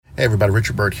Hey everybody,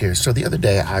 Richard Bird here. So the other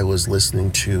day I was listening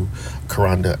to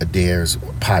Karanda Adair's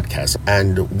podcast,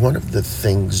 and one of the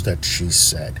things that she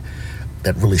said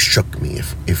that really shook me,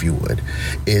 if you would,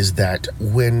 is that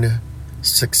when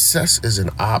success is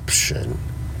an option,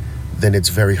 then it's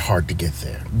very hard to get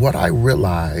there. What I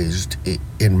realized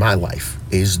in my life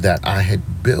is that I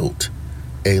had built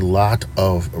a lot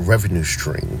of revenue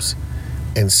streams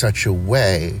in such a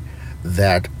way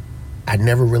that I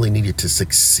never really needed to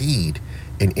succeed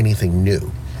in anything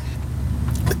new.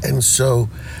 And so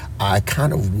I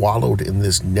kind of wallowed in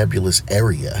this nebulous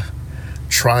area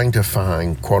trying to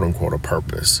find quote unquote a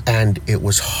purpose. And it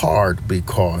was hard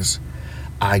because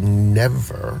I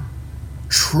never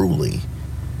truly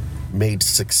made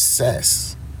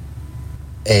success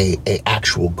a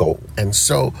actual goal. And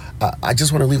so I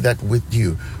just want to leave that with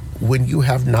you. When you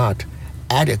have not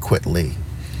adequately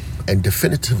and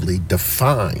definitively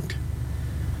defined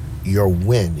your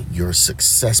win, your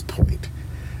success point,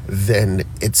 then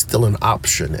it's still an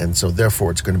option. And so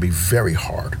therefore it's going to be very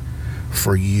hard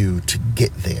for you to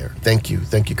get there. Thank you,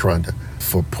 Karanda,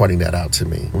 for pointing that out to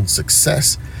me. When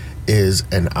success is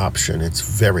an option, it's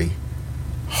very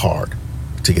hard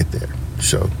to get there.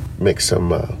 So make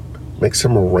some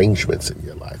arrangements in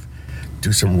your life,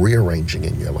 do some rearranging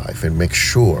in your life, and make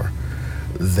sure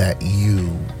that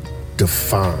you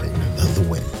define the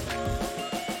win.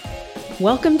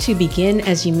 Welcome to Begin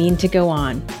As You Mean to Go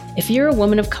On. If you're a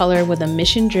woman of color with a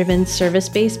mission-driven,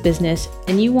 service-based business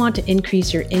and you want to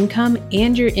increase your income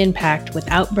and your impact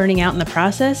without burning out in the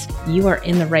process, you are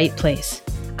in the right place.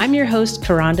 I'm your host,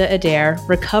 Karanda Adair,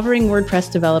 recovering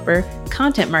WordPress developer,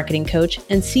 content marketing coach,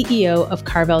 and CEO of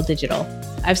Carvel Digital.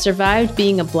 I've survived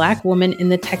being a Black woman in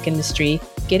the tech industry,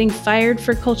 getting fired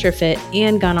for culture fit,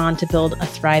 and gone on to build a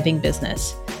thriving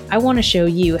business. I want to show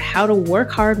you how to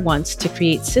work hard once to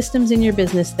create systems in your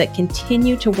business that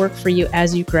continue to work for you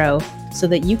as you grow so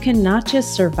that you can not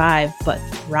just survive, but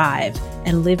thrive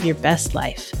and live your best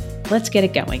life. Let's get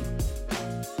it going.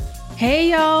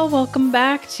 Hey y'all, welcome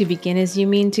back to Begin As You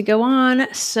Mean to Go On.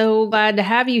 So glad to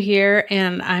have you here,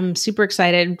 and I'm super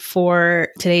excited for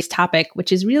today's topic,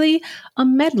 which is really a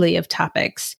medley of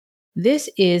topics. This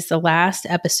is the last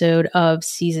episode of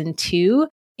season 2,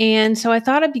 and so I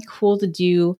thought it'd be cool to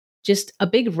do just a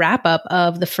big wrap up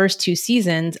of the first 2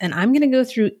 seasons, and I'm going to go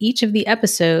through each of the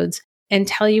episodes and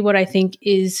tell you what I think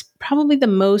is probably the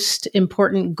most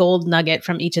important gold nugget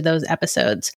from each of those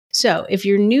episodes. So if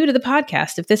you're new to the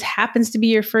podcast, if this happens to be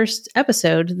your first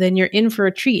episode, then you're in for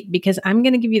a treat because I'm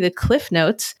going to give you the cliff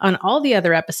notes on all the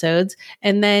other episodes,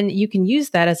 and then you can use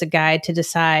that as a guide to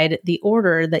decide the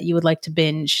order that you would like to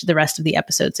binge the rest of the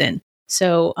episodes in.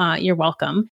 So you're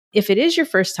welcome. If it is your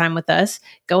first time with us,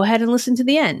 go ahead and listen to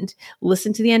the end.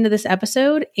 Listen to the end of this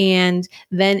episode. And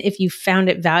then if you found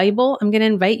it valuable, I'm going to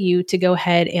invite you to go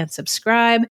ahead and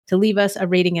subscribe, to leave us a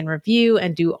rating and review,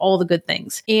 and do all the good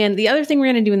things. And the other thing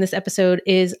we're going to do in this episode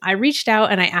is I reached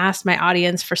out and I asked my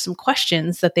audience for some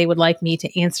questions that they would like me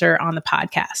to answer on the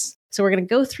podcast. So we're going to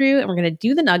go through and we're going to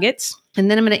do the nuggets. And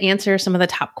then I'm going to answer some of the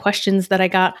top questions that I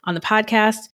got on the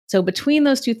podcast. So between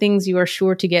those 2 things, you are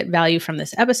sure to get value from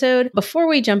this episode. Before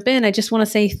we jump in, I just want to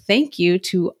say thank you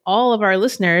to all of our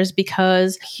listeners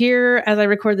because here, as I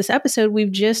record this episode,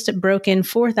 we've just broken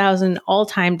 4,000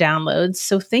 all-time downloads.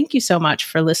 So thank you so much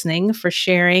for listening, for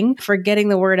sharing, for getting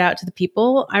the word out to the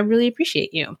people. I really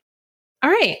appreciate you. All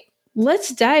right,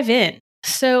 let's dive in.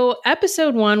 So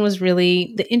episode 1 was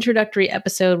really the introductory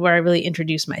episode where I really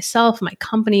introduced myself, my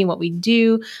company, what we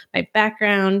do, my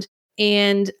background.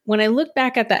 And when I look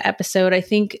back at that episode, I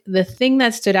think the thing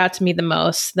that stood out to me the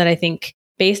most, that I think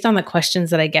based on the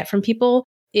questions that I get from people,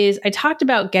 is I talked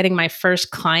about getting my first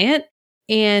client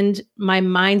and my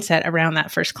mindset around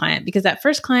that first client, because that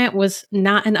first client was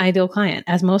not an ideal client,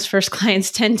 as most first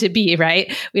clients tend to be,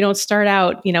 right? We don't start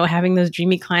out, having those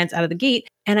dreamy clients out of the gate.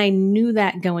 And I knew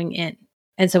that going in.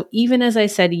 And so even as I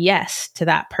said yes to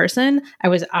that person, I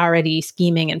was already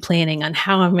scheming and planning on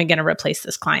how am I going to replace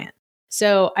this client.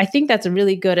 So I think that's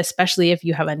really good, especially if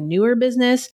you have a newer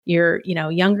business, you're,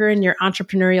 younger in your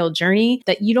entrepreneurial journey,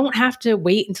 that you don't have to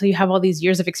wait until you have all these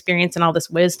years of experience and all this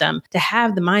wisdom to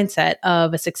have the mindset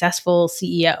of a successful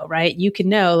CEO, right? You can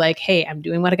know like, hey, I'm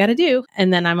doing what I got to do.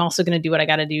 And then I'm also going to do what I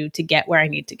got to do to get where I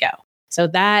need to go. So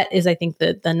that is, I think,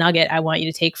 the nugget I want you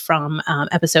to take from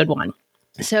episode 1.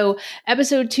 So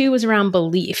episode 2 was around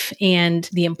belief and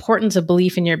the importance of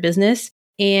belief in your business.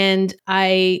 And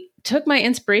I took my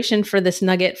inspiration for this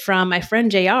nugget from my friend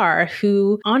JR,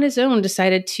 who on his own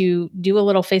decided to do a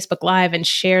little Facebook Live and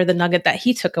share the nugget that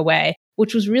he took away,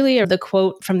 which was really the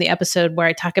quote from the episode where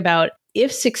I talk about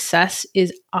if success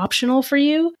is optional for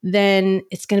you, then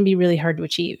it's going to be really hard to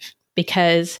achieve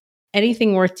because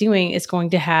anything worth doing is going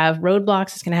to have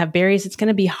roadblocks, it's going to have barriers, it's going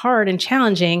to be hard and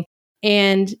challenging.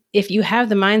 And if you have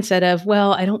the mindset of,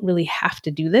 well, I don't really have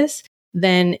to do this,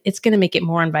 then it's going to make it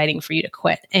more inviting for you to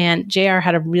quit. And JR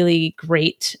had a really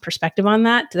great perspective on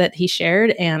that he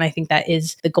shared. And I think that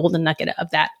is the golden nugget of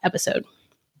that episode.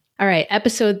 All right,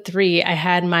 episode 3, I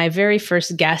had my very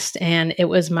first guest, and it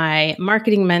was my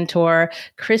marketing mentor,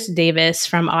 Chris Davis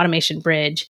from Automation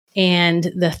Bridge.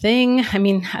 And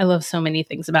I love so many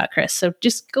things about Chris. So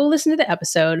just go listen to the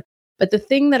episode. But the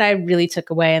thing that I really took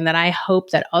away, and that I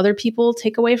hope that other people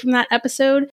take away from that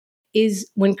episode, is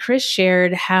when Chris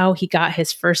shared how he got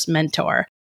his first mentor.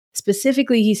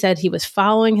 Specifically, he said he was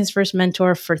following his first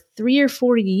mentor for 3 or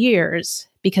 4 years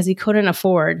because he couldn't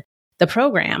afford the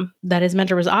program that his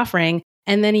mentor was offering.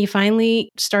 And then he finally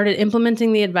started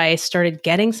implementing the advice, started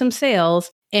getting some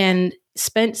sales, and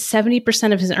spent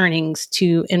 70% of his earnings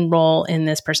to enroll in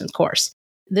this person's course.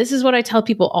 This is what I tell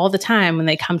people all the time when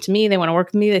they come to me, they want to work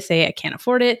with me, they say, I can't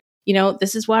afford it.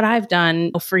 This is what I've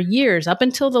done for years. Up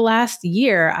until the last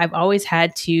year, I've always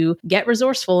had to get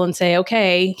resourceful and say,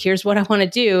 okay, here's what I want to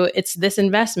do. It's this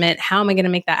investment. How am I going to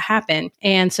make that happen?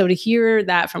 And so to hear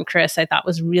that from Chris, I thought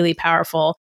was really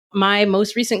powerful. My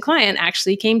most recent client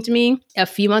actually came to me a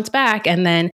few months back and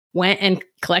then went and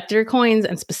collected her coins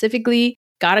and specifically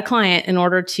got a client in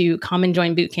order to come and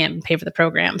join bootcamp and pay for the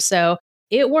program. So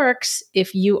it works.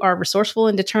 If you are resourceful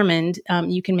and determined,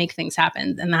 you can make things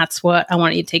happen. And that's what I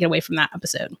want you to take away from that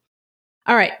episode.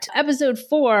 All right. Episode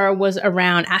 4 was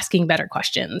around asking better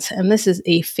questions. And this is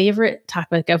a favorite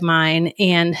topic of mine.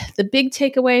 And the big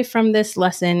takeaway from this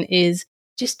lesson is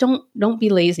just don't be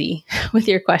lazy with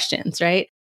your questions, right?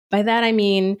 By that, I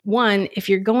mean, one, if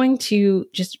you're going to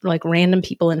just like random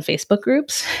people in Facebook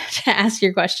groups to ask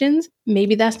your questions,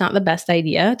 maybe that's not the best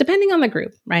idea, depending on the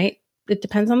group, right? It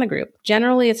depends on the group.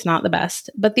 Generally, it's not the best.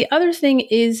 But the other thing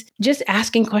is just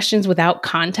asking questions without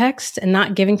context and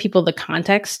not giving people the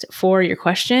context for your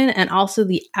question and also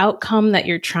the outcome that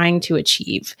you're trying to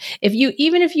achieve.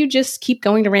 Even if you just keep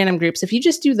going to random groups, if you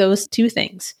just do those 2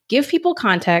 things, give people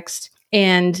context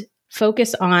and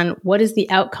focus on what is the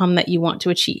outcome that you want to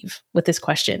achieve with this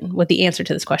question, with the answer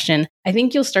to this question, I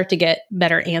think you'll start to get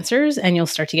better answers and you'll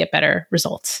start to get better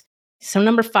results. So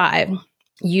number 5,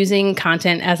 using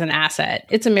content as an asset.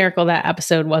 It's a miracle that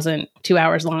episode wasn't 2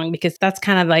 hours long because that's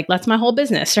kind of like, that's my whole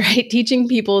business, right? Teaching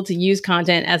people to use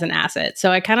content as an asset.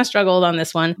 So I kind of struggled on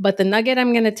this one, but the nugget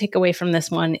I'm going to take away from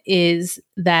this one is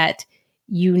that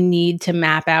you need to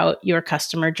map out your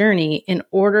customer journey in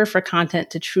order for content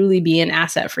to truly be an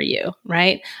asset for you,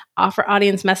 right? Offer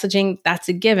audience messaging, that's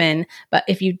a given. But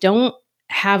if you don't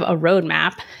have a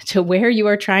roadmap to where you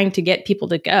are trying to get people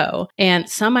to go and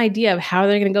some idea of how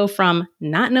they're going to go from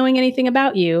not knowing anything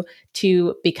about you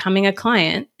to becoming a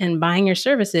client and buying your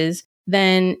services,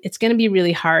 then it's going to be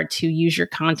really hard to use your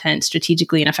content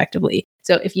strategically and effectively.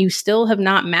 So if you still have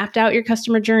not mapped out your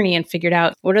customer journey and figured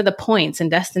out what are the points and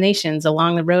destinations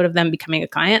along the road of them becoming a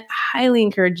client, I highly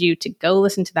encourage you to go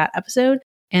listen to that episode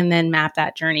and then map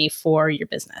that journey for your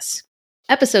business.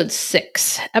 Episode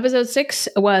 6. Episode 6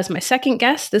 was my second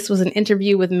guest. This was an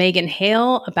interview with Megan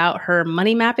Hale about her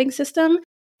money mapping system.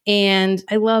 And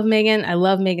I love Megan. I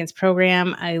love Megan's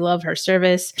program. I love her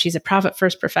service. She's a profit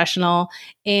first professional.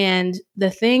 And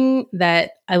the thing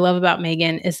that I love about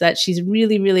Megan is that she's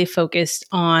really, really focused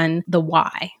on the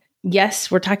why.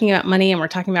 Yes, we're talking about money and we're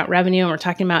talking about revenue and we're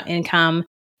talking about income.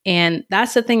 And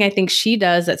that's the thing I think she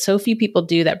does that so few people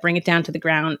do that bring it down to the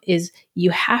ground is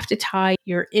you have to tie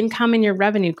your income and your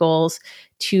revenue goals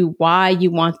to why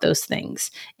you want those things.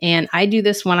 And I do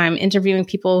this when I'm interviewing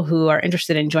people who are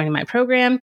interested in joining my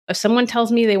program. If someone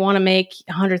tells me they want to make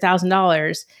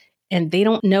 $100,000 and they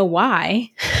don't know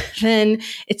why, then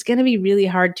it's going to be really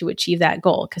hard to achieve that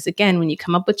goal. Because again, when you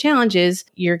come up with challenges,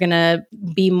 you're going to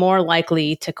be more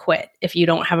likely to quit if you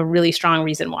don't have a really strong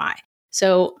reason why.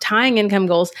 So tying income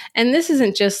goals, and this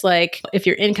isn't just like if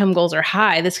your income goals are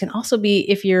high, this can also be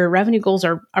if your revenue goals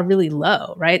are really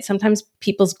low, right? Sometimes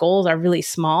people's goals are really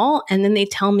small and then they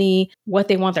tell me what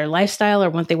they want their lifestyle or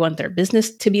what they want their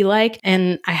business to be like.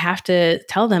 And I have to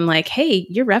tell them like, hey,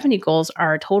 your revenue goals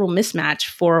are a total mismatch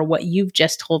for what you've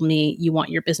just told me you want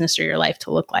your business or your life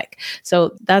to look like.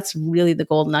 So that's really the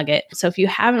gold nugget. So if you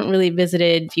haven't really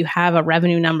visited, if you have a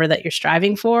revenue number that you're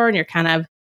striving for and you're kind of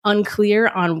unclear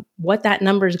on what that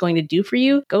number is going to do for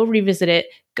you, go revisit it,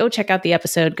 go check out the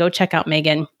episode, go check out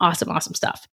Megan. Awesome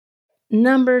stuff.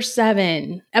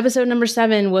 Episode number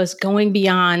 7 was going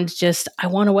beyond just, I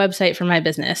want a website for my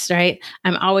business, right?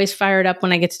 I'm always fired up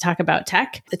when I get to talk about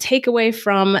tech. The takeaway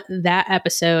from that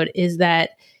episode is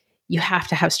that you have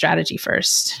to have strategy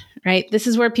first, right? This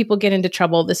is where people get into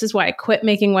trouble. This is why I quit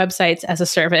making websites as a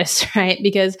service, right?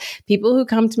 Because people who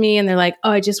come to me and they're like,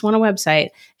 oh, I just want a website,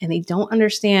 and they don't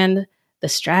understand the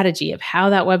strategy of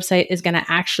how that website is going to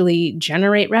actually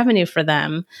generate revenue for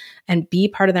them and be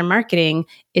part of their marketing,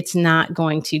 it's not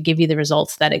going to give you the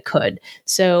results that it could.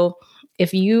 So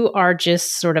if you are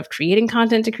just sort of creating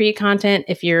content to create content,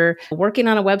 if you're working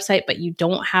on a website, but you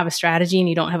don't have a strategy and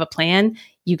you don't have a plan,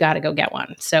 you got to go get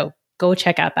one. So go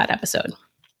check out that episode.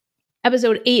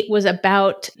 Episode 8 was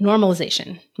about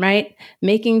normalization, right?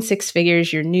 Making 6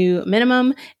 figures your new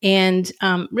minimum, and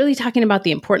really talking about the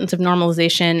importance of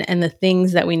normalization and the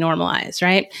things that we normalize,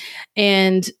 right?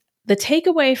 And the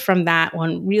takeaway from that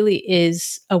one really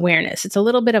is awareness. It's a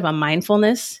little bit of a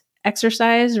mindfulness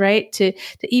exercise, right? To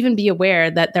even be aware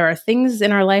that there are things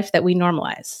in our life that we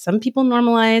normalize. Some people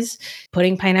normalize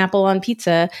putting pineapple on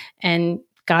pizza, and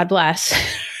God bless,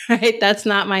 right? That's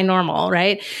not my normal,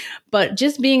 right? But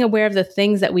just being aware of the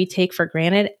things that we take for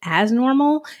granted as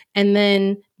normal, and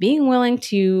then being willing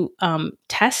to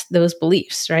test those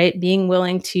beliefs, right? Being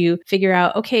willing to figure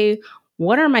out, okay,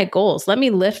 what are my goals? Let me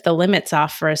lift the limits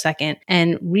off for a second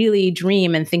and really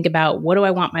dream and think about, what do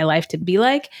I want my life to be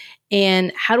like?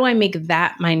 And how do I make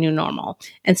that my new normal?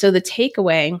 And so the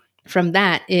takeaway from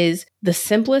that is the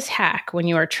simplest hack when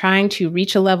you are trying to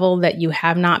reach a level that you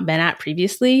have not been at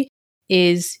previously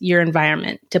is your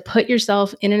environment. To put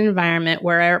yourself in an environment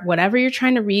where whatever you're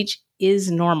trying to reach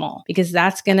is normal, because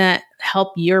that's going to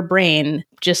help your brain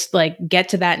just like get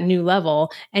to that new level,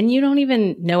 and you don't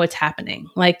even know it's happening.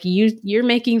 Like you're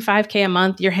making 5K a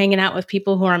month, you're hanging out with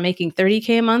people who are making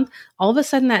 30K a month. All of a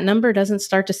sudden that number doesn't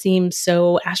start to seem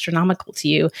so astronomical to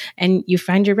you, and you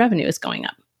find your revenue is going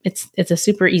up. It's a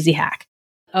super easy hack.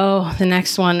 Oh, the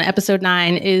next one, episode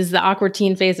 9, is the awkward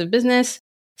teen phase of business.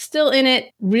 Still in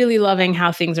it, really loving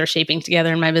how things are shaping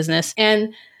together in my business.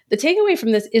 And the takeaway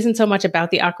from this isn't so much about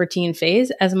the awkward teen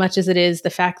phase as much as it is the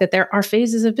fact that there are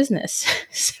phases of business.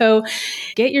 So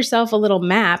get yourself a little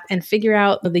map and figure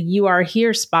out the you are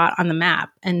here spot on the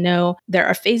map, and know there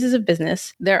are phases of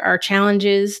business. There are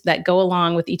challenges that go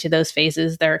along with each of those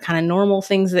phases. There are kind of normal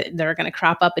things that are going to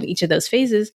crop up in each of those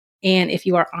phases. And if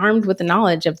you are armed with the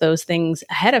knowledge of those things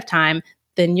ahead of time,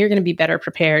 then you're going to be better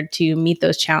prepared to meet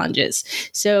those challenges.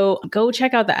 So go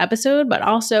check out the episode, but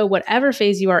also whatever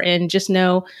phase you are in, just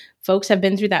know folks have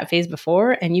been through that phase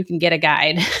before, and you can get a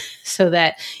guide so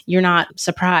that you're not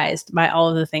surprised by all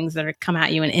of the things that are come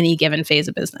at you in any given phase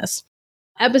of business.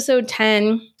 Episode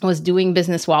 10 was doing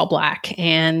business while Black.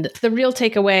 And the real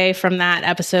takeaway from that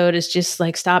episode is just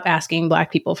like, stop asking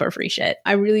Black people for free shit.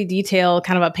 I really detail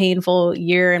kind of a painful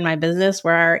year in my business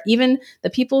where even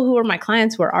the people who were my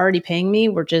clients who were already paying me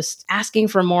were just asking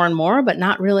for more and more, but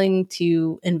not willing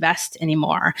to invest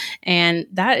anymore. And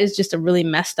that is just a really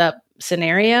messed up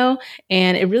scenario.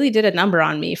 And it really did a number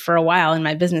on me for a while in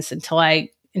my business until I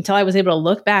was able to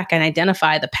look back and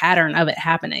identify the pattern of it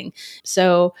happening.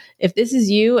 So if this is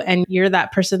you and you're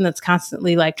that person that's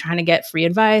constantly like trying to get free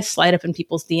advice, slide up in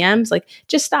people's DMs, like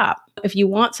just stop. If you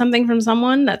want something from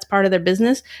someone that's part of their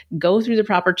business, go through the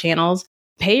proper channels,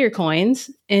 pay your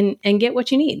coins, and get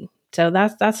what you need. So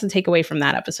that's the takeaway from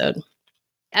that episode.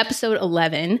 Episode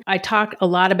 11, I talked a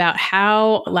lot about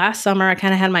how last summer I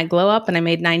kind of had my glow up and I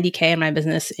made $90K in my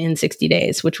business in 60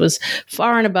 days, which was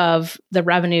far and above the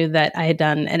revenue that I had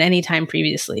done at any time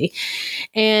previously.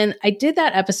 And I did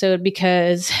that episode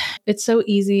because it's so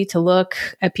easy to look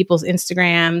at people's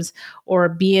Instagrams or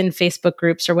be in Facebook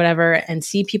groups or whatever and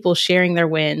see people sharing their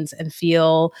wins and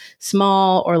feel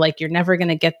small, or like you're never going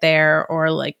to get there,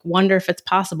 or like wonder if it's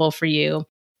possible for you.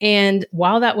 And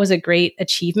while that was a great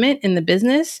achievement in the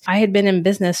business, I had been in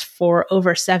business for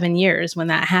over 7 years when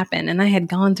that happened. And I had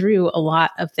gone through a lot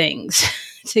of things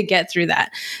to get through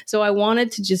that. So I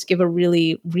wanted to just give a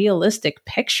really realistic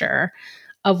picture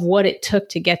of what it took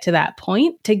to get to that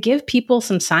point, to give people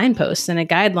some signposts and a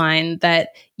guideline that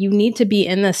you need to be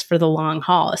in this for the long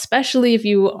haul, especially if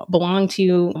you belong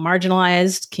to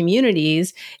marginalized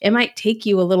communities. It might take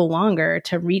you a little longer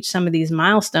to reach some of these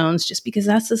milestones just because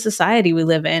that's the society we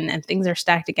live in and things are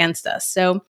stacked against us.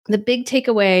 So the big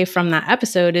takeaway from that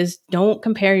episode is, don't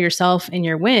compare yourself and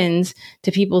your wins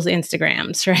to people's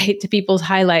Instagrams, right? To people's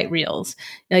highlight reels.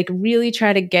 Like really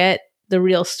try to get the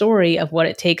real story of what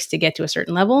it takes to get to a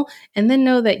certain level, and then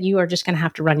know that you are just going to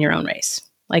have to run your own race.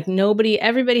 Like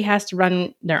everybody has to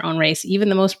run their own race. Even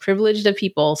the most privileged of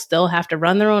people still have to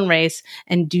run their own race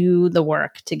and do the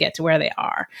work to get to where they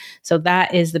are. So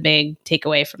that is the big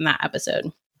takeaway from that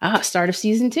episode. Start of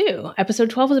season 2. Episode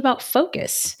 12 was about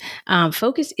focus.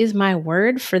 Focus is my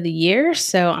word for the year.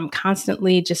 So I'm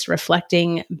constantly just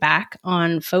reflecting back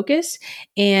on focus.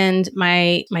 And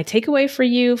my takeaway for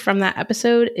you from that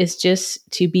episode is just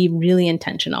to be really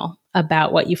intentional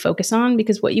about what you focus on,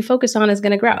 because what you focus on is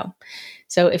going to grow.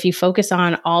 So if you focus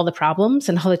on all the problems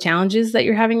and all the challenges that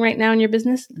you're having right now in your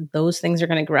business, those things are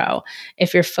going to grow.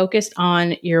 If you're focused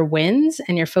on your wins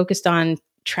and you're focused on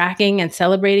tracking and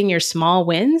celebrating your small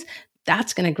wins,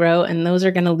 that's going to grow, and those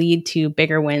are going to lead to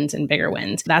bigger wins and bigger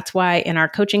wins. That's why in our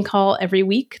coaching call every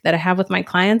week that I have with my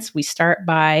clients, we start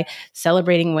by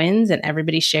celebrating wins, and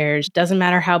everybody shares, doesn't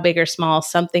matter how big or small,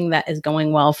 something that is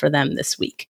going well for them this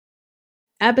week.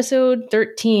 Episode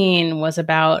 13 was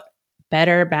about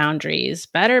better boundaries,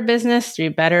 better business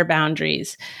through better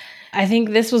boundaries. I think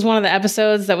this was one of the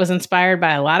episodes that was inspired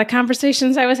by a lot of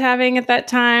conversations I was having at that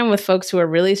time with folks who are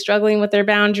really struggling with their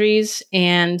boundaries.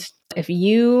 And if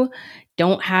you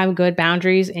don't have good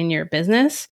boundaries in your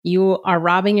business, you are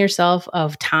robbing yourself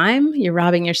of time, you're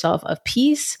robbing yourself of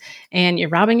peace, and you're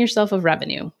robbing yourself of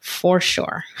revenue for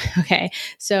sure. Okay.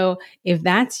 So if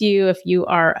that's you, if you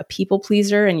are a people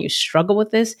pleaser and you struggle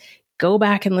with this, go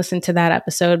back and listen to that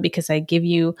episode, because I give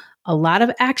you a lot of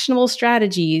actionable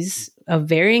strategies of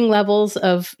varying levels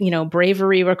of,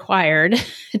 bravery required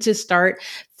to start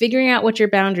figuring out what your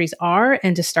boundaries are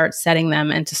and to start setting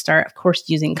them, and to start, of course,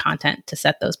 using content to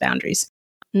set those boundaries.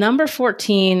 Number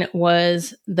 14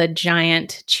 was the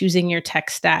giant choosing your tech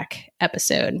stack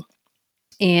episode.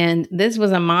 And this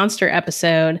was a monster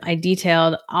episode. I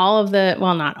detailed all of the,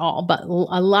 well, not all, but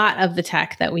a lot of the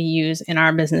tech that we use in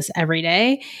our business every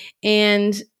day.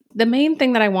 And the main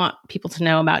thing that I want people to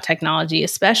know about technology,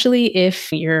 especially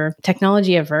if you're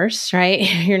technology averse, right?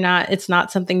 It's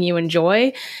not something you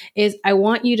enjoy, is I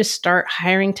want you to start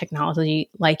hiring technology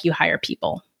like you hire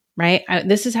people. Right?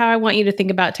 This is how I want you to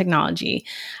think about technology.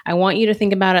 I want you to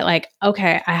think about it like,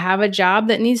 okay, I have a job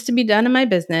that needs to be done in my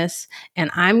business,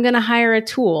 and I'm going to hire a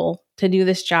tool to do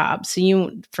this job. So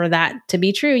for that to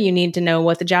be true, you need to know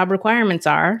what the job requirements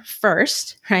are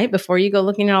first, right? Before you go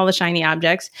looking at all the shiny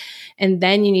objects. And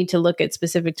then you need to look at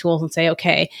specific tools and say,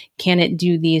 okay, can it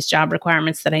do these job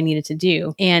requirements that I need it to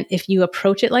do? And if you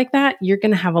approach it like that, you're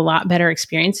going to have a lot better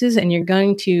experiences, and you're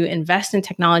going to invest in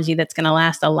technology that's going to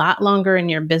last a lot longer in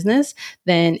your business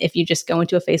than if you just go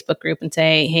into a Facebook group and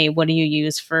say, hey, what do you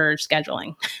use for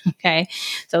scheduling? Okay.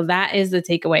 So that is the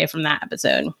takeaway from that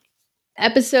episode.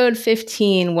 Episode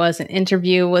 15 was an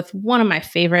interview with one of my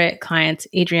favorite clients,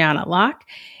 Adriana Locke.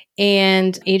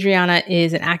 And Adriana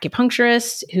is an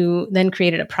acupuncturist who then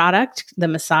created a product, the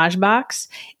Massage Box.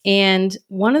 And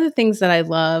one of the things that I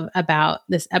love about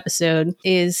this episode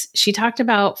is she talked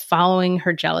about following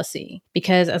her jealousy,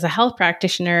 because as a health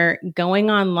practitioner, going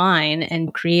online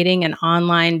and creating an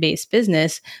online-based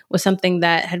business was something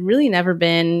that had really never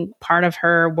been part of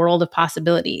her world of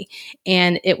possibility.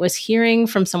 And it was hearing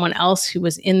from someone else who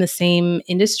was in the same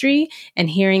industry and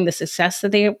hearing the success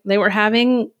that they were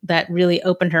having that really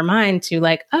opened her mind to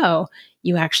like, oh,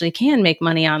 you actually can make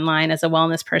money online as a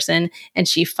wellness person. And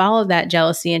she followed that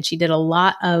jealousy, and she did a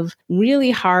lot of really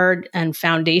hard and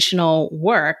foundational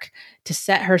work to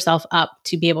set herself up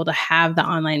to be able to have the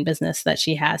online business that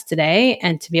she has today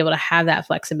and to be able to have that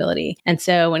flexibility. And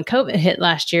so when COVID hit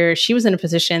last year, she was in a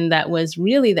position that was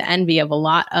really the envy of a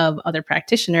lot of other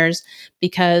practitioners,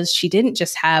 because she didn't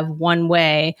just have one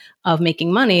way of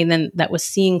making money, then that was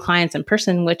seeing clients in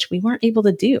person, which we weren't able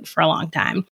to do for a long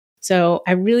time. So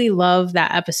I really love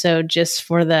that episode just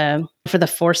for the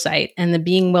foresight and the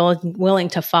being willing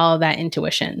to follow that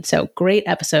intuition. So great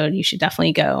episode. You should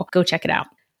definitely go check it out.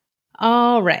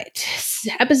 All right.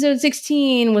 Episode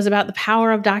 16 was about the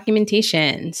power of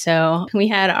documentation. So we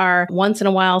had our once in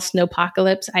a while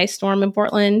snowpocalypse ice storm in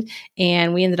Portland,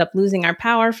 and we ended up losing our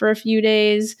power for a few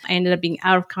days. I ended up being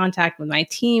out of contact with my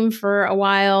team for a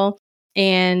while.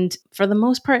 And for the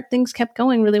most part, things kept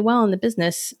going really well in the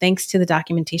business, thanks to the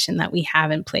documentation that we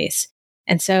have in place.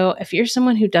 And so if you're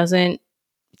someone who doesn't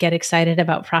get excited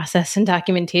about process and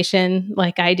documentation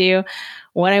like I do,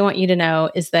 what I want you to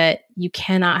know is that you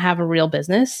cannot have a real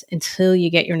business until you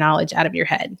get your knowledge out of your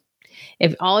head.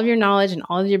 If all of your knowledge and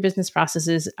all of your business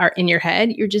processes are in your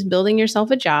head, you're just building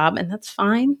yourself a job, and that's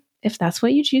fine. If that's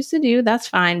what you choose to do, that's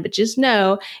fine. But just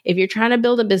know, if you're trying to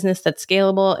build a business that's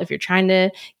scalable, if you're trying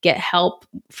to get help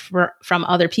from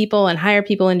other people and hire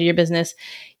people into your business,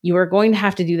 you are going to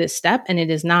have to do this step, and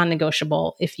it is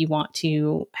non-negotiable if you want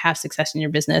to have success in your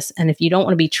business and if you don't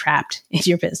want to be trapped in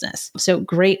your business. So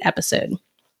great episode.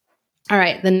 All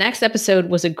right. The next episode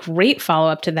was a great follow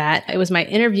up to that. It was my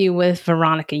interview with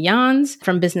Veronica Jans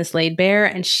from Business Laid Bare,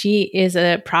 and she is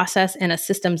a process and a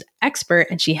systems expert,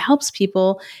 and she helps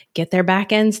people get their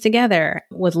back ends together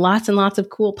with lots and lots of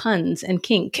cool puns and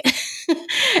kink.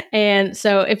 And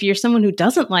so if you're someone who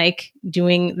doesn't like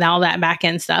doing all that back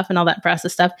end stuff and all that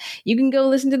process stuff, you can go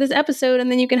listen to this episode and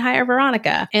then you can hire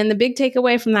Veronica. And the big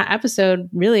takeaway from that episode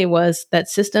really was that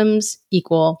systems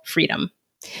equal freedom.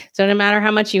 So no matter how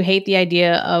much you hate the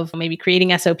idea of maybe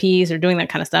creating SOPs or doing that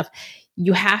kind of stuff,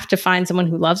 you have to find someone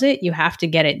who loves it. You have to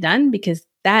get it done because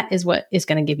that is what is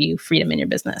going to give you freedom in your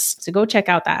business. So go check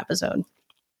out that episode.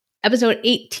 Episode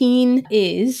 18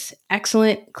 is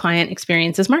Excellent Client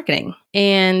Experiences Marketing.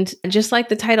 And just like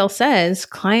the title says,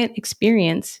 client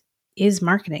experience is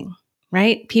marketing.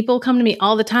 Right? People come to me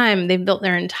all the time. They've built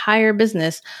their entire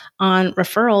business on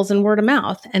referrals and word of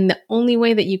mouth. And the only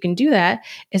way that you can do that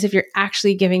is if you're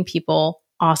actually giving people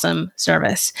awesome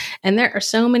service. And there are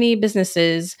so many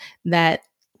businesses that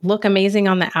look amazing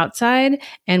on the outside.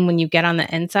 And when you get on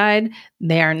the inside,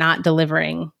 they are not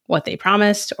delivering what they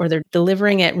promised, or they're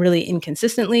delivering it really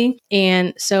inconsistently.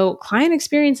 And so client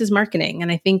experience is marketing.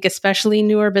 And I think especially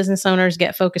newer business owners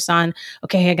get focused on,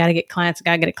 okay, I got to get clients.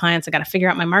 I got to figure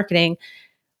out my marketing.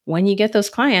 When you get those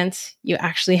clients, you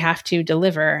actually have to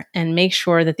deliver and make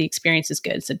sure that the experience is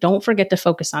good. So don't forget to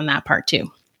focus on that part too.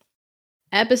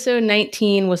 Episode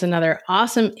 19 was another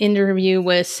awesome interview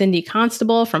with Cindy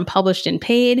Constable from Published and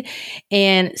Paid.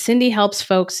 And Cindy helps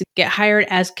folks get hired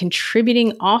as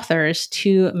contributing authors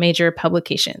to major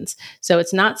publications. So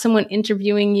it's not someone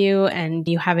interviewing you and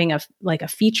you having a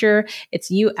feature.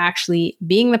 It's you actually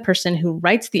being the person who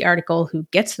writes the article, who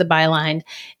gets the byline.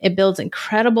 It builds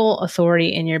incredible authority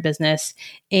in your business.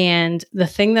 And the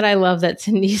thing that I love that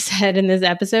Cindy said in this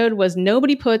episode was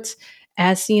nobody puts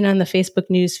as seen on the Facebook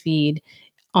news feed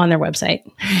on their website,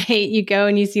 right? You go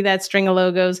and you see that string of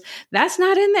logos. That's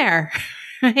not in there,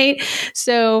 right?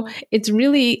 So it's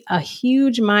really a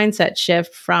huge mindset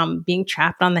shift from being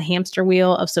trapped on the hamster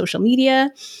wheel of social media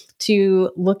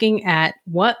to looking at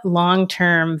what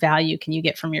long-term value can you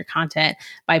get from your content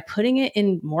by putting it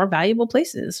in more valuable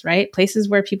places, right? Places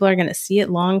where people are going to see it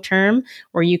long-term,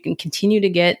 where you can continue to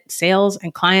get sales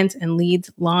and clients and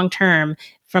leads long-term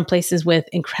from places with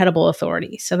incredible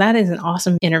authority. So that is an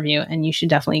awesome interview, and you should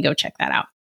definitely go check that out.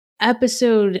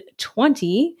 Episode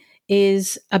 20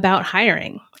 is about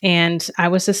hiring. And I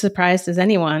was as surprised as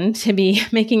anyone to be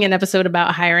making an episode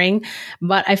about hiring,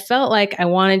 but I felt like I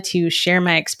wanted to share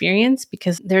my experience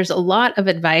because there's a lot of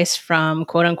advice from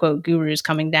quote unquote gurus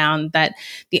coming down that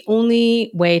the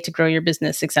only way to grow your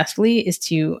business successfully is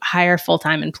to hire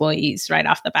full-time employees right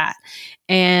off the bat.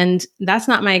 And that's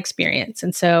not my experience.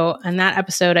 And so in that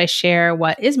episode, I share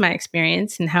what is my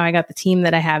experience and how I got the team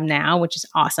that I have now, which is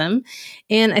awesome.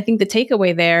 And I think the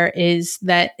takeaway there is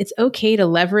that it's okay to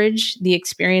leverage the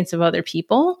experience of other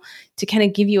people to kind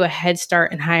of give you a head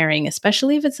start in hiring,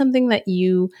 especially if it's something that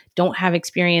you don't have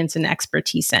experience and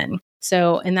expertise in.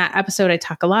 So in that episode, I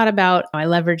talk a lot about, I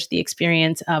leverage the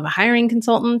experience of a hiring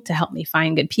consultant to help me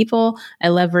find good people. I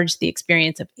leverage the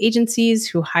experience of agencies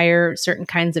who hire certain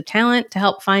kinds of talent to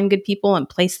help find good people and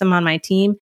place them on my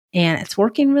team. And it's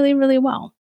working really, really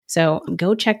well. So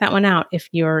go check that one out if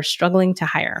you're struggling to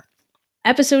hire.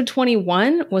 Episode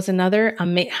 21 was another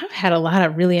I've had a lot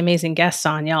of really amazing guests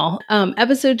on, y'all.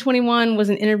 Episode 21 was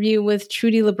an interview with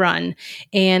Trudy LeBrun.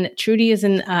 And Trudy is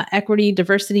an equity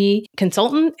diversity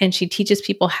consultant, and she teaches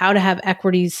people how to have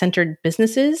equity-centered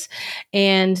businesses.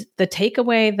 And the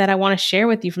takeaway that I want to share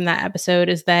with you from that episode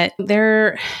is that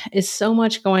there is so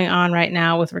much going on right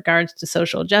now with regards to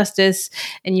social justice.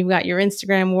 And you've got your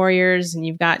Instagram warriors, and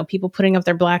you've got people putting up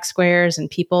their black squares and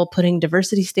people putting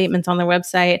diversity statements on their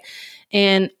website.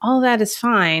 And all that is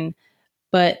fine,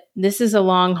 but this is a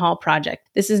long haul project.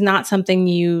 This is not something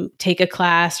you take a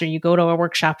class or you go to a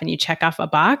workshop and you check off a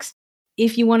box.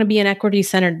 If you want to be an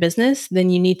equity-centered business, then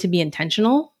you need to be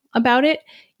intentional about it.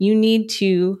 You need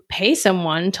to pay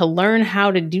someone to learn how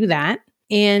to do that.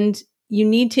 And you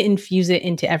need to infuse it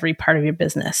into every part of your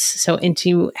business. So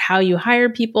into how you hire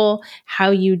people, how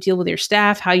you deal with your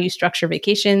staff, how you structure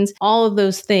vacations, all of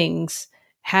those things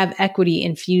have equity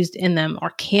infused in them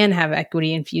or can have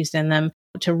equity infused in them.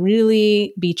 To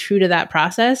really be true to that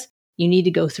process, you need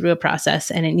to go through a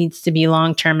process, and it needs to be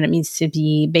long-term and it needs to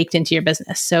be baked into your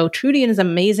business. So Trudy is an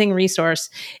amazing resource.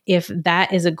 If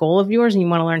that is a goal of yours and you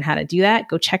want to learn how to do that,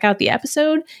 go check out the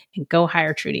episode and go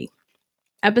hire Trudy.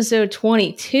 Episode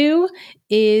 22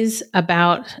 is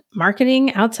about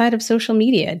marketing outside of social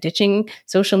media, ditching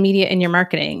social media in your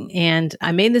marketing. And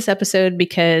I made this episode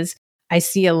because I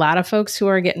see a lot of folks who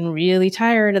are getting really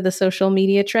tired of the social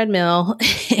media treadmill.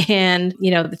 And,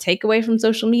 the takeaway from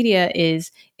social media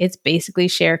is it's basically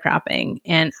sharecropping.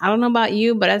 And I don't know about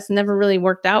you, but that's never really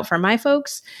worked out for my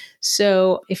folks.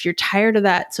 So if you're tired of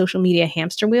that social media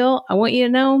hamster wheel, I want you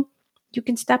to know you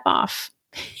can step off.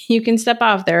 You can step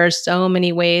off. There are so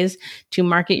many ways to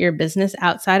market your business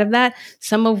outside of that,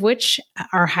 some of which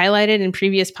are highlighted in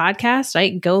previous podcasts,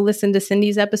 right? Go listen to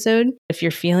Cindy's episode. If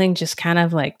you're feeling just kind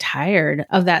of like tired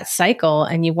of that cycle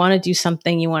and you want to do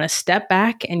something, you want to step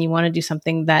back and you want to do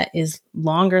something that is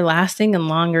longer lasting and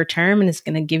longer term and is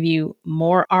going to give you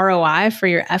more ROI for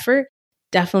your effort,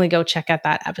 definitely go check out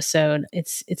that episode.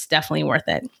 It's definitely worth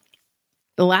it.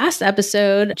 The last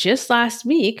episode just last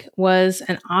week was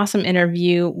an awesome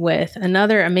interview with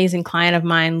another amazing client of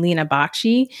mine, Lena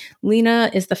Bakshi.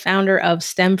 Lena is the founder of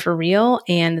STEM for Real,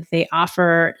 and they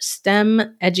offer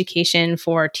STEM education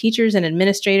for teachers and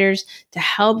administrators to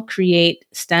help create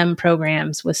STEM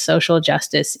programs with social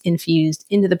justice infused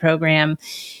into the program.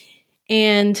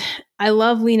 And I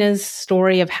love Lena's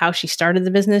story of how she started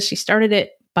the business. She started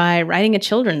it by writing a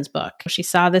children's book. She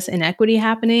saw this inequity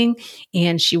happening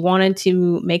and she wanted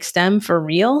to make STEM for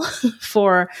real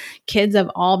for kids of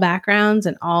all backgrounds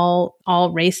and all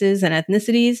races and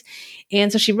ethnicities.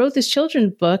 And so she wrote this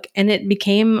children's book and it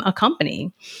became a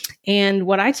company. And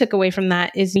what I took away from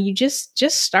that is you just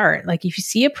start. Like if you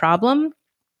see a problem,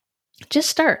 just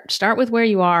start. Start with where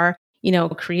you are,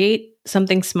 create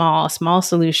something small, a small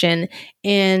solution,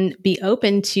 and be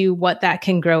open to what that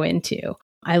can grow into.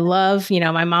 I love,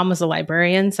 my mom was a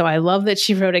librarian, so I love that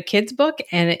she wrote a kid's book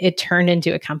and it turned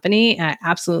into a company. I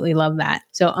absolutely love that.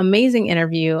 So amazing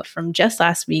interview from just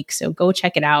last week. So go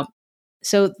check it out.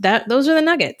 So those are the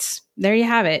nuggets. There you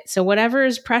have it. So whatever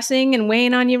is pressing and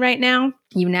weighing on you right now,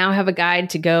 you now have a guide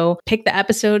to go pick the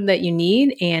episode that you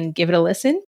need and give it a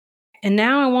listen. And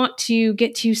now I want to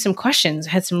get to some questions. I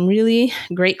had some really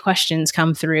great questions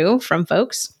come through from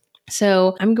folks.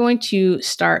 So I'm going to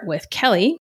start with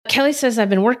Kelly. Kelly says, I've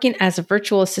been working as a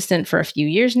virtual assistant for a few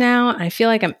years now. And I feel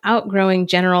like I'm outgrowing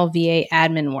general VA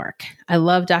admin work. I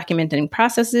love documenting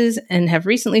processes and have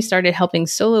recently started helping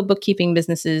solo bookkeeping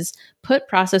businesses put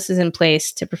processes in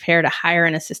place to prepare to hire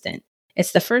an assistant.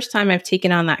 It's the first time I've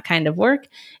taken on that kind of work,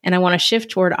 and I want to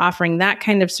shift toward offering that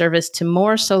kind of service to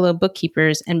more solo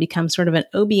bookkeepers and become sort of an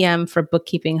OBM for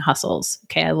bookkeeping hustles.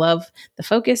 Okay, I love the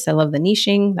focus. I love the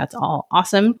niching. That's all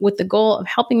awesome, with the goal of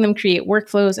helping them create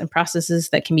workflows and processes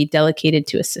that can be delegated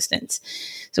to assistants.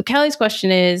 So Kelly's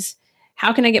question is,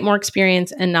 how can I get more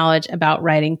experience and knowledge about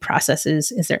writing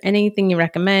processes? Is there anything you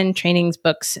recommend, trainings,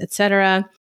 books, etc.?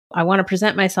 I want to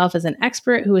present myself as an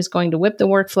expert who is going to whip the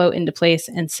workflow into place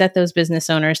and set those business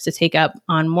owners to take up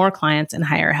on more clients and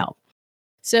hire help.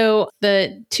 So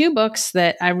the two books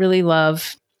that I really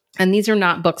love, and these are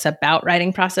not books about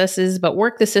writing processes, but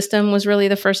Work the System was really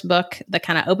the first book that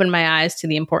kind of opened my eyes to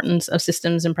the importance of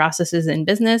systems and processes in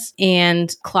business,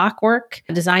 and Clockwork,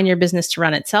 Design Your Business to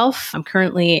Run Itself. I'm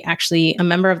currently actually a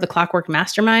member of the Clockwork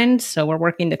Mastermind, so we're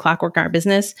working to clockwork our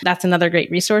business. That's another great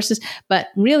resource. But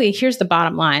really, here's the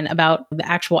bottom line about the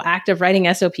actual act of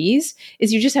writing SOPs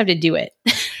is you just have to do it,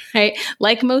 right?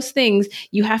 Like most things,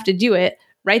 you have to do it,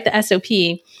 write the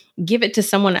SOP, give it to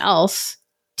someone else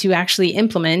to actually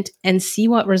implement and see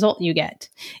what result you get.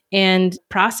 And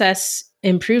process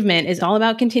improvement is all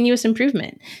about continuous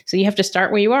improvement. So you have to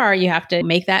start where you are. You have to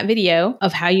make that video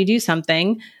of how you do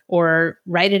something or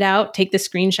write it out, take the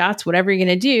screenshots, whatever you're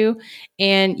going to do,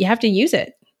 and you have to use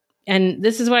it. And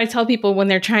this is what I tell people when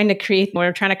they're trying to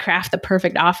craft the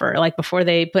perfect offer, like before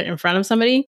they put it in front of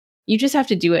somebody. You just have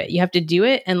to do it. You have to do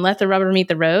it and let the rubber meet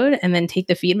the road and then take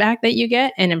the feedback that you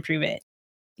get and improve it.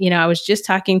 I was just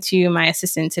talking to my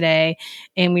assistant today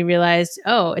and we realized,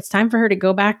 it's time for her to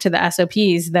go back to the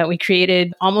SOPs that we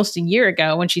created almost a year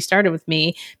ago when she started with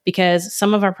me, because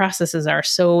some of our processes are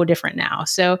so different now.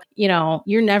 So,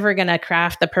 you're never going to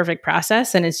craft the perfect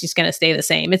process and it's just going to stay the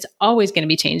same. It's always going to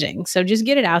be changing. So just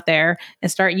get it out there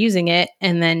and start using it,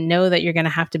 and then know that you're going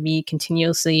to have to be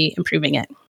continuously improving it.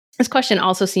 This question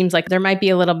also seems like there might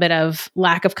be a little bit of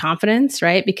lack of confidence,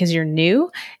 right? Because you're new,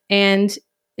 and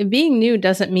being new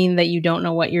doesn't mean that you don't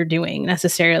know what you're doing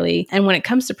necessarily. And when it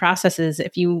comes to processes,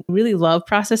 if you really love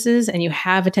processes and you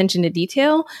have attention to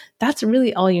detail, that's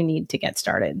really all you need to get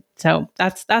started. So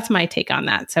that's my take on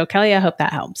that. So Kelly, I hope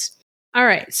that helps. All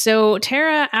right. So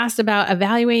Tara asked about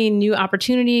evaluating new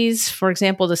opportunities, for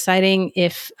example, deciding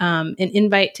if an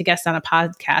invite to guest on a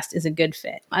podcast is a good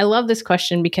fit. I love this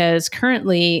question because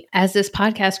currently, as this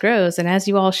podcast grows and as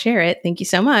you all share it, thank you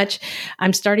so much,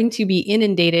 I'm starting to be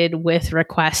inundated with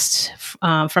requests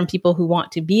from people who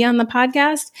want to be on the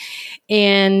podcast.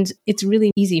 And it's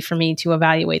really easy for me to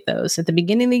evaluate those. At the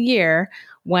beginning of the year,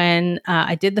 when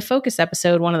I did the focus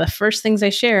episode, one of the first things I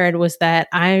shared was that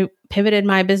I pivoted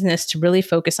my business to really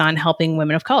focus on helping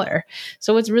women of color.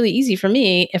 So it's really easy for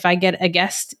me if I get a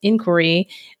guest inquiry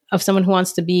of someone who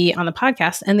wants to be on the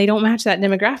podcast and they don't match that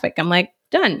demographic. I'm like,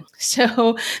 done.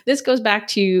 So this goes back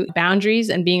to boundaries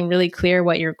and being really clear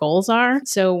what your goals are.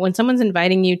 So when someone's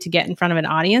inviting you to get in front of an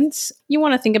audience, you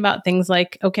want to think about things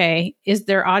like, okay, is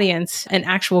their audience an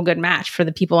actual good match for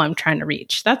the people I'm trying to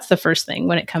reach? That's the first thing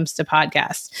when it comes to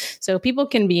podcasts. So people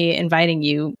can be inviting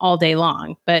you all day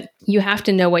long, but you have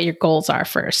to know what your goals are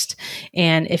first.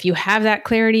 And if you have that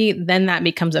clarity, then that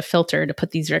becomes a filter to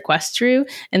put these requests through.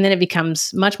 And then it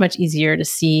becomes much, much easier to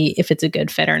see if it's a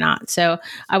good fit or not. So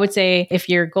I would say if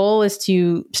your goal is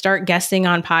to start guesting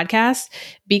on podcasts,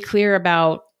 be clear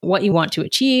about what you want to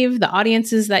achieve, the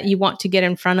audiences that you want to get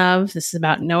in front of. This is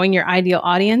about knowing your ideal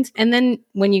audience. And then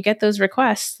when you get those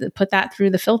requests, put that through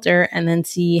the filter and then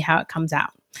see how it comes out.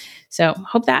 So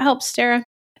hope that helps, Tara.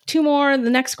 Two more.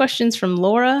 The next question's from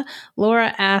Laura.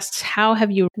 Laura asks, how have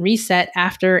you reset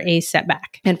after a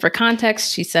setback? And for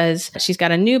context, she says she's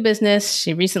got a new business.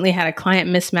 She recently had a client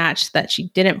mismatch that she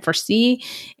didn't foresee.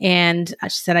 And she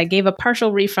said, I gave a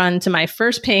partial refund to my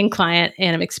first paying client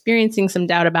and I'm experiencing some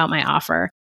doubt about my offer.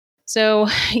 So,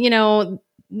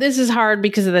 this is hard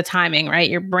because of the timing, right?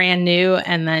 You're brand new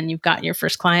and then you've got your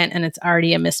first client and it's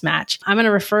already a mismatch. I'm going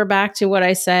to refer back to what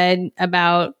I said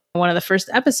about one of the first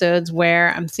episodes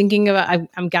where I'm thinking about,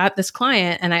 I've got this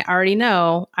client and I already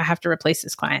know I have to replace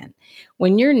this client.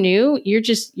 When you're new,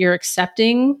 you're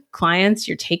accepting clients,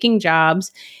 you're taking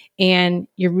jobs, and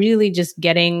you're really just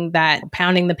getting that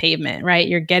pounding the pavement, right?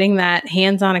 You're getting that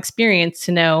hands-on experience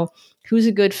to know who's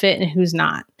a good fit and who's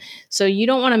not. So you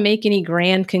don't want to make any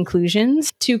grand conclusions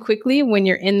too quickly when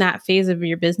you're in that phase of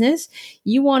your business.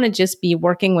 You want to just be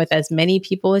working with as many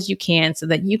people as you can so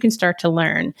that you can start to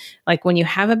learn. Like when you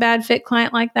have a bad fit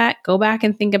client like that, go back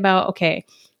and think about, okay,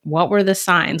 what were the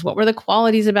signs? What were the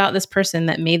qualities about this person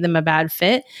that made them a bad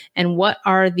fit? And what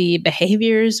are the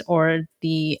behaviors or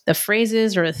the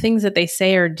phrases or the things that they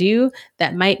say or do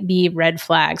that might be red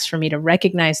flags for me to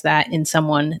recognize that in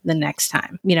someone the next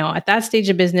time? At that stage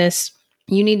of business,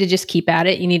 you need to just keep at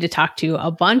it. You need to talk to a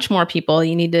bunch more people.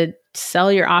 You need to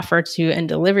sell your offer to and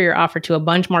deliver your offer to a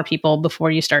bunch more people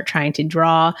before you start trying to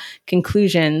draw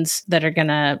conclusions that are going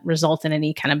to result in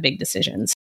any kind of big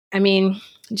decisions.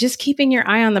 Just keeping your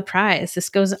eye on the prize. This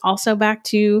goes also back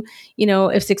to,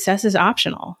 if success is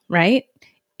optional, right?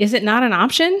 Is it not an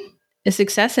option? Is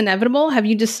success inevitable? Have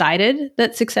you decided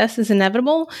that success is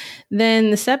inevitable?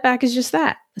 Then the setback is just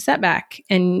that, a setback.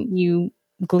 And you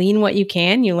glean what you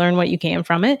can, you learn what you can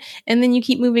from it, and then you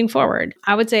keep moving forward.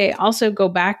 I would say also go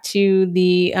back to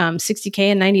the 60K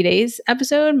in 90 days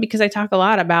episode, because I talk a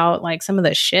lot about like some of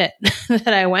the shit that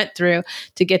I went through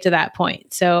to get to that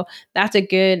point. So that's a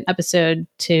good episode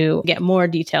to get more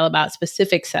detail about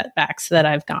specific setbacks that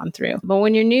I've gone through. But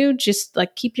when you're new, just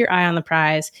like keep your eye on the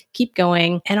prize, keep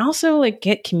going, and also like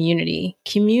get community.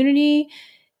 Community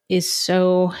is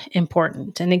so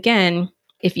important. And again,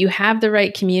 if you have the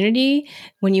right community,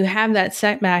 when you have that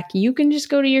setback, you can just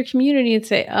go to your community and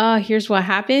say, oh, here's what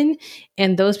happened.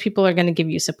 And those people are going to give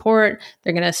you support.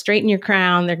 They're going to straighten your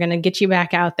crown. They're going to get you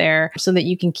back out there so that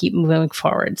you can keep moving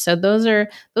forward. So those are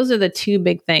the two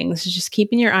big things. Just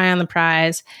keeping your eye on the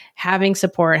prize, having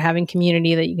support, having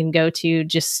community that you can go to,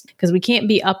 just because we can't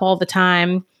be up all the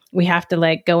time. We have to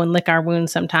like go and lick our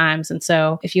wounds sometimes. And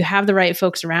so if you have the right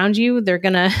folks around you, they're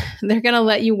going to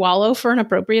let you wallow for an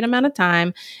appropriate amount of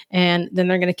time. And then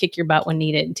they're going to kick your butt when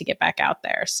needed to get back out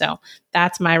there. So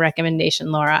that's my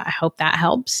recommendation, Laura. I hope that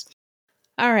helps.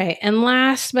 All right. And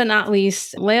last but not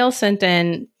least, Lael sent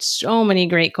in so many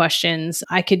great questions.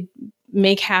 I could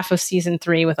make half of season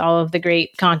 3 with all of the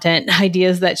great content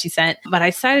ideas that she sent. But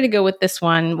I decided to go with this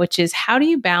one, which is, how do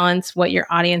you balance what your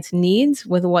audience needs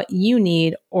with what you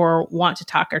need or want to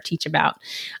talk or teach about?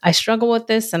 I struggle with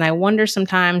this, and I wonder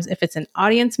sometimes if it's an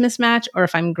audience mismatch or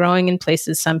if I'm growing in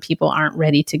places some people aren't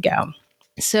ready to go.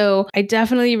 So I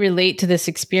definitely relate to this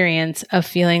experience of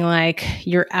feeling like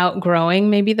you're outgrowing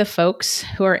maybe the folks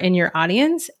who are in your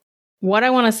audience. what I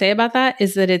want to say about that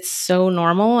is that it's so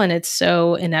normal and it's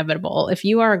so inevitable. If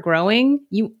you are growing,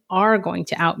 you are going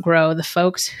to outgrow the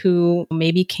folks who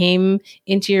maybe came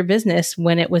into your business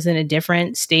when it was in a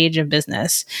different stage of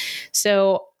business.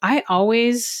 So I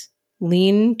always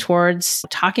lean towards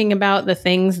talking about the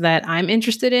things that I'm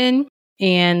interested in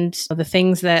and the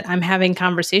things that I'm having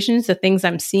conversations, the things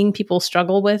I'm seeing people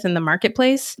struggle with in the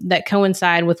marketplace that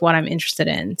coincide with what I'm interested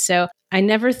in. So I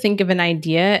never think of an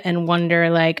idea and wonder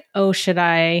like, oh, should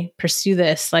I pursue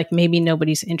this? Like maybe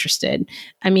nobody's interested.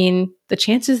 I mean, the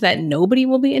chances that nobody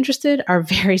will be interested are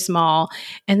very small.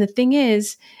 And the thing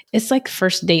is, it's like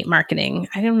first date marketing.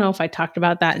 I don't know if I talked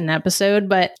about that in an episode,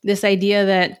 but this idea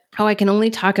that, oh, I can only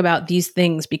talk about these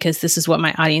things because this is what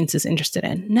my audience is interested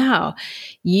in. No,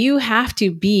 you have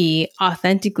to be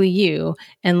authentically you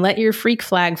and let your freak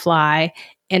flag fly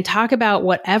and talk about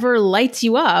whatever lights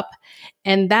you up.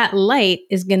 And that light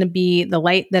is going to be the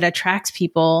light that attracts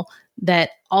people that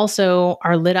also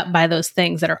are lit up by those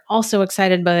things, that are also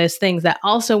excited by those things, that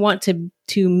also want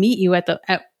to meet you at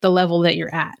the level that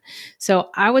you're at. So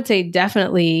I would say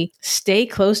definitely stay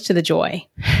close to the joy,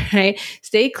 right?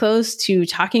 Stay close to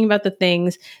talking about the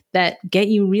things that get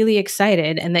you really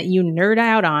excited and that you nerd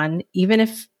out on, even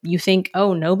if you think,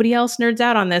 oh, nobody else nerds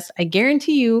out on this. I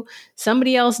guarantee you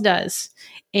somebody else does.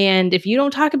 And if you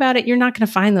don't talk about it, you're not going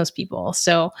to find those people.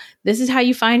 So this is how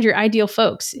you find your ideal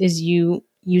folks, is you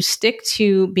stick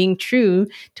to being true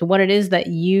to what it is that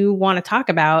you want to talk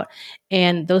about,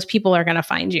 and those people are going to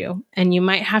find you. And you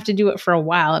might have to do it for a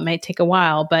while. It might take a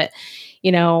while, but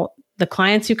the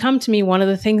clients who come to me, one of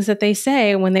the things that they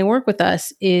say when they work with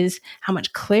us is how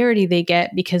much clarity they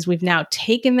get because we've now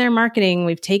taken their marketing,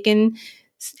 we've taken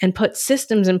and put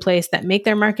systems in place that make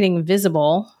their marketing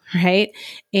visible, right?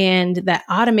 And that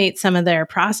automate some of their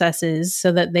processes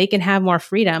so that they can have more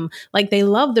freedom. Like they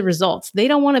love the results. They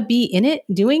don't want to be in it,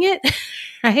 doing it,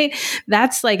 right?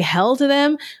 That's like hell to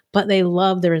them, but they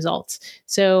love the results.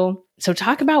 So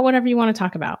talk about whatever you want to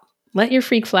talk about. Let your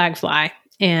freak flag fly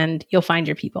and you'll find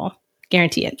your people.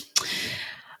 Guarantee it.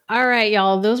 All right,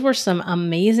 y'all. Those were some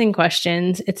amazing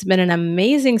questions. It's been an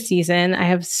amazing season. I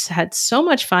have had so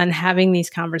much fun having these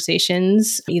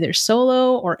conversations, either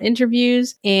solo or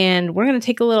interviews, and we're going to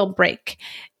take a little break.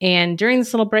 And during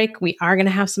this little break, we are going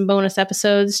to have some bonus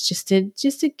episodes just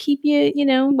to keep you,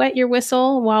 wet your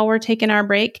whistle while we're taking our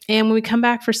break. And when we come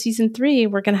back for season 3,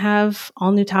 we're going to have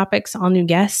all new topics, all new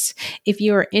guests. If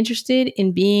you are interested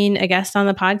in being a guest on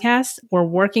the podcast, we're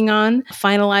working on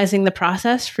finalizing the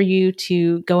process for you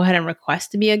to go ahead and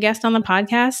request to be a guest on the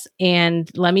podcast. And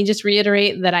let me just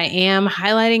reiterate that I am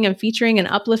highlighting and featuring and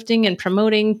uplifting and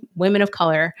promoting women of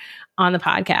color on the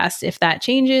podcast. If that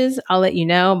changes, I'll let you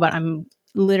know, but I'm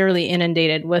literally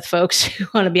inundated with folks who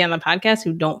want to be on the podcast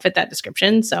who don't fit that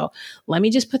description. So let me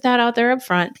just put that out there up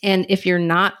front. And if you're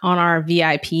not on our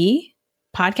VIP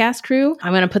podcast crew,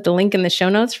 I'm going to put the link in the show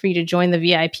notes for you to join the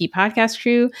VIP podcast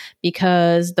crew,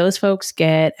 because those folks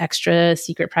get extra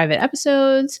secret private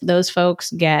episodes. Those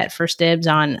folks get first dibs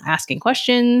on asking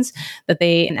questions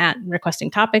and at requesting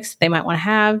topics they might want to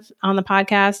have on the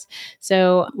podcast.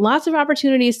 So lots of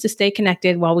opportunities to stay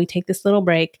connected while we take this little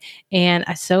break. And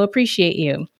I so appreciate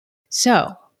you.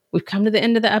 So we've come to the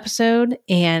end of the episode,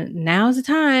 and now's the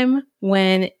time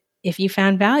when, if you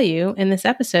found value in this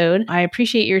episode, I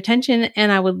appreciate your attention,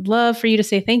 and I would love for you to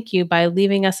say thank you by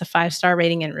leaving us a 5-star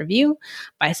rating and review,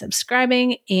 by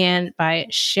subscribing, and by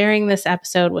sharing this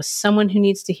episode with someone who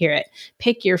needs to hear it.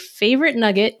 Pick your favorite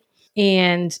nugget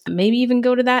and maybe even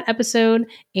go to that episode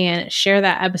and share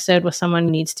that episode with someone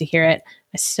who needs to hear it.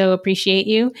 I so appreciate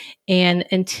you. And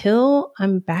until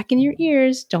I'm back in your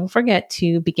ears, don't forget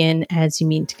to begin as you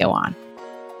mean to go on.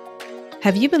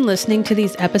 Have you been listening to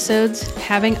these episodes,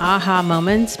 having aha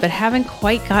moments, but haven't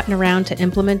quite gotten around to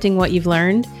implementing what you've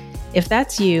learned? If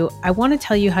that's you, I want to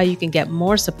tell you how you can get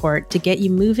more support to get you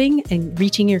moving and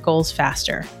reaching your goals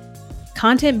faster.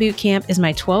 Content Bootcamp is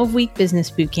my 12-week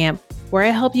business bootcamp where I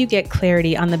help you get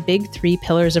clarity on the big 3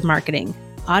 pillars of marketing: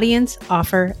 audience,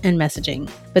 offer, and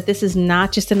messaging. But this is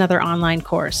not just another online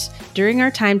course. During our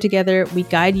time together, we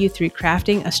guide you through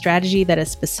crafting a strategy that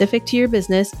is specific to your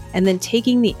business and then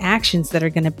taking the actions that are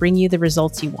going to bring you the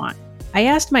results you want. I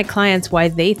asked my clients why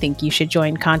they think you should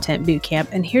join Content Bootcamp,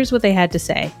 and here's what they had to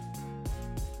say.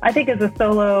 I think as a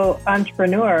solo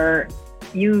entrepreneur,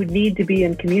 you need to be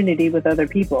in community with other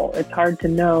people. It's hard to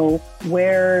know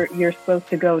where you're supposed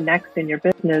to go next in your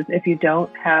business if you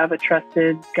don't have a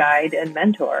trusted guide and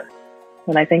mentor.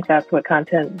 And I think that's what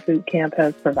Content Bootcamp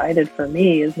has provided for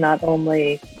me, is not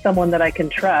only someone that I can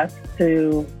trust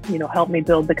to, help me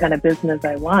build the kind of business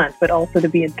I want, but also to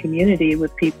be in community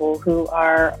with people who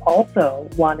are also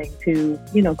wanting to,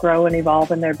 grow and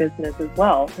evolve in their business as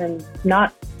well. And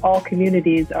not all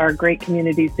communities are great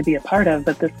communities to be a part of,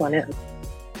 but this one is.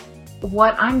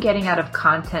 What I'm getting out of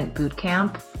Content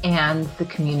Bootcamp and the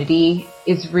community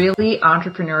is really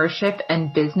entrepreneurship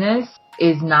and business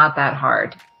is not that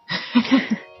hard.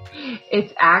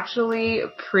 It's actually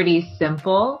pretty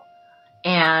simple,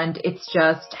 and it's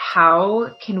just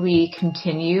how can we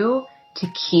continue to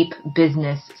keep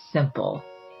business simple?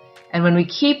 And when we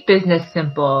keep business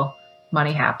simple,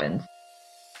 money happens.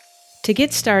 To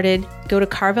get started, go to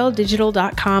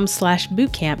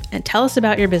carveldigital.com/bootcamp and tell us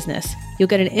about your business. You'll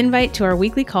get an invite to our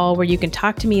weekly call where you can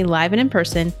talk to me live and in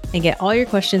person and get all your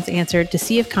questions answered to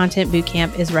see if Content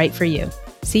Bootcamp is right for you.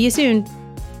 See you soon.